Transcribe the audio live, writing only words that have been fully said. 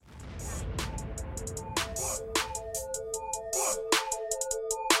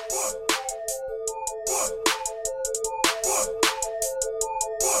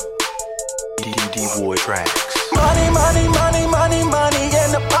D.WardTrks. Money, money, money, money, money,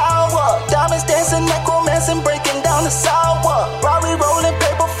 and the power. Diamonds dancing, necromancing, breaking down the sour. Rari rolling,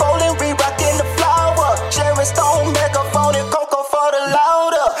 paper folding, re-rocking the flower. Sharon Stone, megaphone, and Coco for the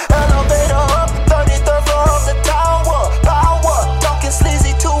louder. Elevator up, 33rd floor of the tower. Power, talking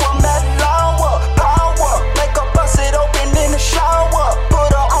sleazy to a mad lower. Power, make her bust it open in the shower.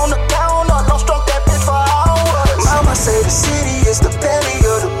 Put her on the counter, don't stroke that bitch for hours. Mama say the city is the belly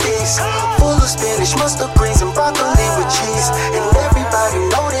of the beast. Full of spinach, mustard greens, and broccoli with cheese. And everybody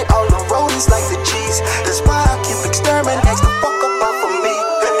know that all the rodents like the cheese. That's why I keep exterminating the fuck up off of me.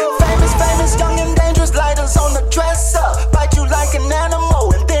 Famous, famous, young and dangerous, lighters on the dresser. Bite you like an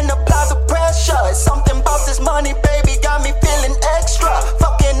animal and then apply the pressure. It's something about this money, baby, got me feeling extra.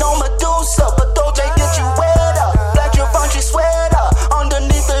 Fucking on Medusa, but Doja get you wetter. Black Givenchy sweater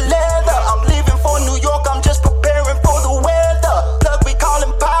underneath the leather. I'm leaving for New York, I'm just preparing for the weather. Plug, we call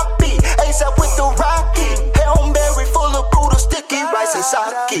him Poppy, ASAP with the Rocky. Hail Mary full of Buddha, sticky rice and sake.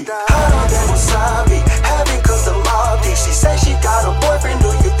 Hotter than wasabi, heavy cause the mob deep. She say she got a boyfriend,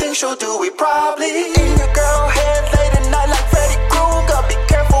 do you think she'll do it? Probably. In your girl head late at night like Freddy Krueger. Be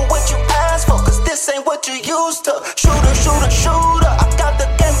careful what you ask for, cause this ain't what you used to. Shooter, shooter, shooter, I got the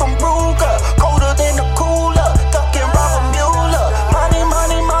game from Ruger. Colder than a cooler, ducking Robert Mueller. Money,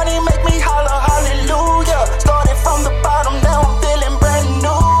 money, money, make me holler, hallelujah. Started from the bottom, now I'm feeling brand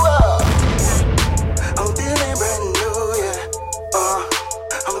new. I'm feeling brand new, yeah.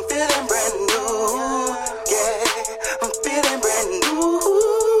 I'm feeling brand new, yeah. I'm feeling brand new.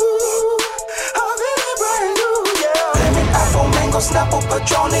 I'm feeling brand new, yeah. Lemon, apple, mango, snapple,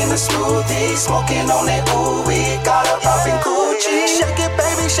 Patron in a smoothie. Smoking on that ooh, we got a poppin' Gucci. Shake it,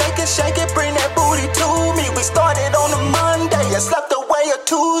 baby, shake it, bring that booty to me. We started on a Monday and slept away a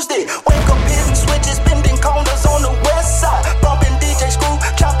Tuesday. Wake up hitting switches, bending corners on the west side. Bumping DJ Screw,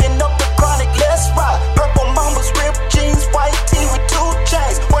 chopping up the chronic, let's ride. Purple mambas, ripped jeans, white tee with 2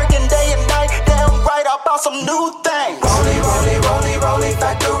 chains. Working day and night, damn right, I bought some new things. Rollie, rollie, rollie, rollie,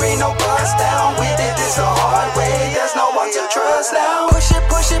 factory, no bust down. We did this the hard way, there's no one to trust now.